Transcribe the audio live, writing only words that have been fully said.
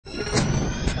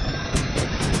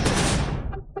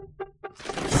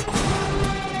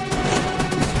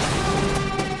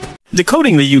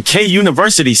Decoding the UK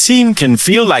university scene can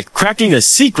feel like cracking a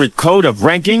secret code of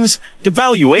rankings,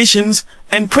 evaluations,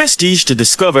 and prestige to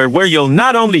discover where you'll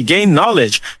not only gain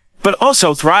knowledge, but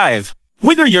also thrive.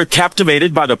 Whether you're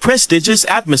captivated by the prestigious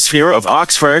atmosphere of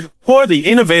Oxford or the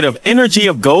innovative energy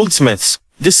of Goldsmiths,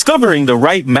 discovering the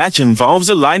right match involves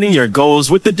aligning your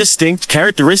goals with the distinct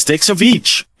characteristics of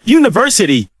each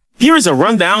university. Here's a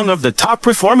rundown of the top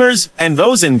performers and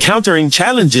those encountering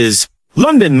challenges.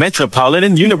 London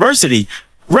Metropolitan University,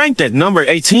 ranked at number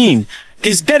 18,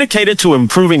 is dedicated to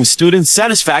improving student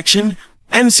satisfaction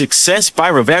and success by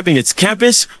revamping its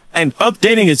campus and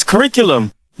updating its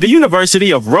curriculum. The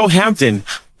University of Roehampton,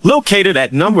 located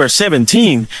at number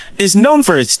 17, is known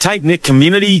for its tight-knit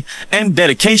community and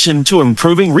dedication to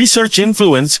improving research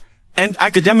influence and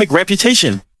academic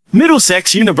reputation.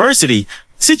 Middlesex University,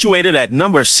 situated at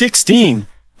number 16,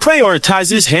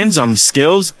 prioritizes hands-on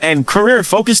skills and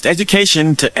career-focused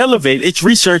education to elevate its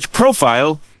research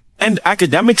profile and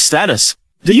academic status.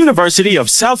 The University of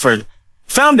Salford,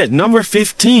 found at number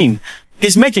 15,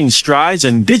 is making strides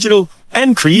in digital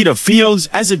and creative fields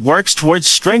as it works towards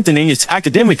strengthening its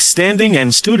academic standing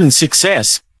and student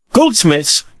success.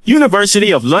 Goldsmiths,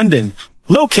 University of London,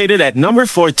 located at number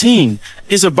 14,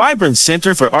 is a vibrant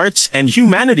center for arts and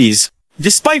humanities.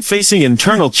 Despite facing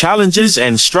internal challenges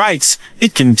and strikes,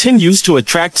 it continues to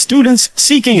attract students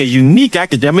seeking a unique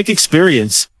academic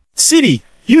experience. City,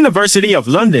 University of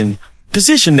London,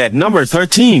 positioned at number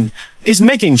 13, is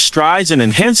making strides in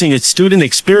enhancing its student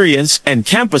experience and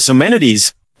campus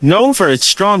amenities. Known for its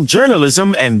strong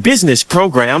journalism and business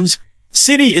programs,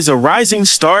 City is a rising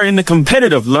star in the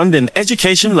competitive London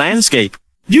education landscape.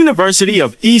 University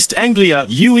of East Anglia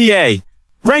UEA,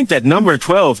 ranked at number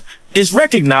 12, is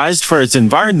recognized for its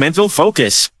environmental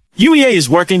focus. UEA is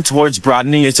working towards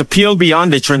broadening its appeal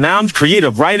beyond its renowned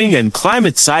creative writing and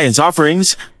climate science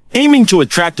offerings, aiming to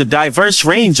attract a diverse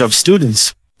range of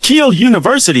students. Keele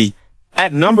University,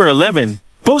 at number 11,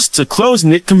 boasts a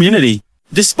close-knit community.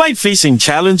 Despite facing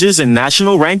challenges in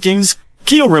national rankings,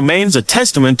 Keele remains a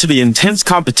testament to the intense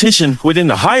competition within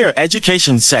the higher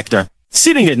education sector.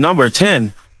 Sitting at number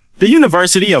 10, the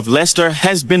University of Leicester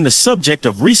has been the subject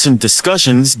of recent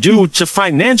discussions due to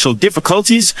financial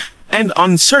difficulties and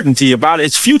uncertainty about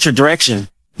its future direction.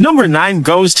 Number 9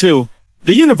 goes to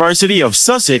the University of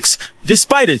Sussex.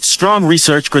 Despite its strong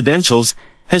research credentials,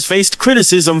 has faced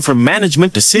criticism from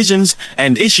management decisions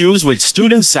and issues with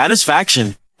student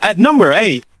satisfaction. At number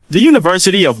 8, the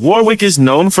University of Warwick is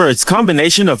known for its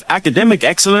combination of academic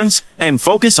excellence and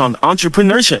focus on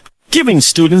entrepreneurship, giving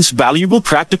students valuable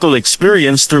practical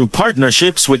experience through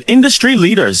partnerships with industry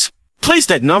leaders.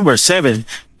 Placed at number 7,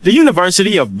 the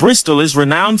University of Bristol is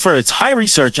renowned for its high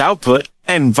research output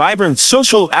and vibrant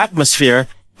social atmosphere,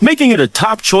 making it a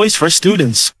top choice for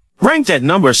students. Ranked at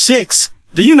number 6,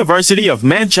 the University of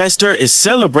Manchester is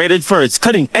celebrated for its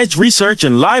cutting-edge research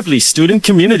and lively student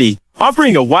community,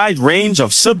 offering a wide range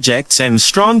of subjects and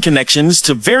strong connections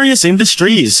to various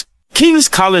industries. King's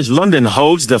College London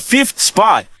holds the 5th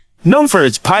spot, known for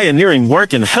its pioneering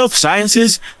work in health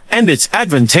sciences and its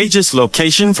advantageous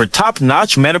location for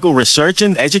top-notch medical research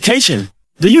and education.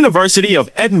 The University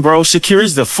of Edinburgh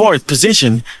secures the 4th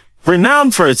position,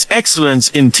 renowned for its excellence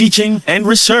in teaching and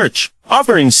research,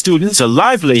 offering students a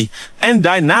lively and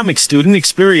dynamic student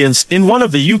experience in one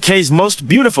of the UK's most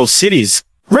beautiful cities.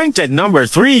 Ranked at number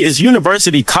 3 is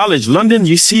University College London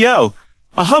UCL,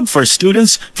 a hub for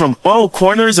students from all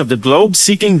corners of the globe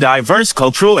seeking diverse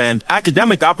cultural and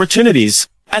academic opportunities.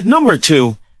 At number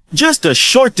 2, just a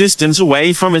short distance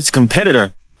away from its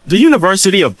competitor, the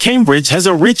University of Cambridge has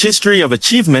a rich history of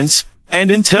achievements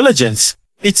and intelligence.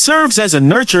 It serves as a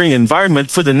nurturing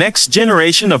environment for the next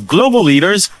generation of global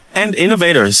leaders and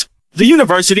innovators. The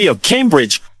University of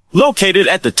Cambridge, located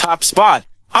at the top spot,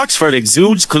 Oxford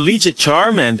exudes collegiate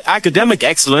charm and academic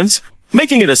excellence,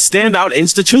 making it a standout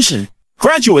institution.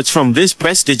 Graduates from this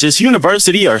prestigious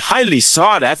university are highly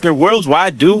sought after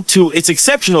worldwide due to its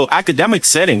exceptional academic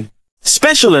setting.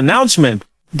 Special announcement.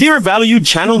 Dear valued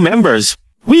channel members,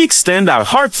 we extend our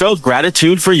heartfelt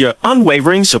gratitude for your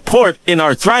unwavering support in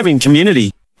our thriving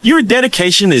community. Your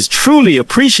dedication is truly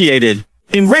appreciated.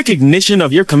 In recognition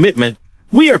of your commitment,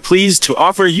 we are pleased to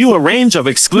offer you a range of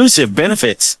exclusive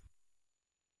benefits.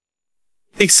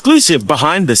 Exclusive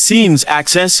behind-the-scenes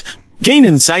access. Gain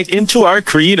insight into our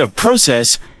creative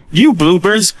process, view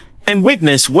bloopers, and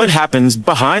witness what happens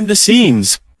behind the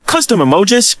scenes. Custom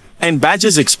emojis and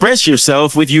badges. Express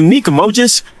yourself with unique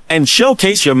emojis and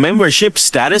showcase your membership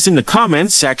status in the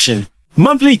comments section.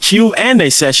 Monthly Q&A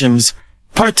sessions.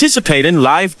 Participate in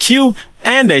live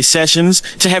Q&A sessions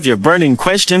to have your burning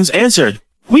questions answered.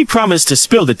 We promise to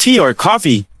spill the tea or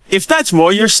coffee if that's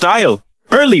more your style.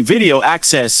 Early video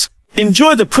access.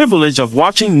 Enjoy the privilege of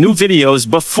watching new videos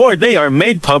before they are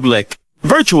made public.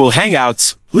 Virtual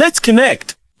hangouts. Let's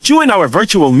connect. Join our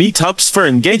virtual meetups for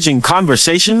engaging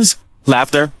conversations,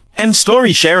 laughter, and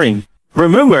story sharing.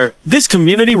 Remember, this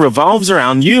community revolves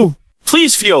around you.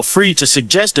 Please feel free to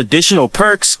suggest additional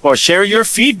perks or share your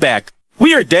feedback.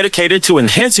 We are dedicated to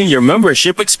enhancing your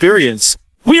membership experience.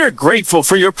 We are grateful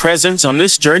for your presence on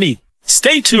this journey.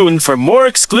 Stay tuned for more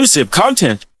exclusive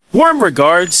content. Warm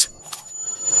regards.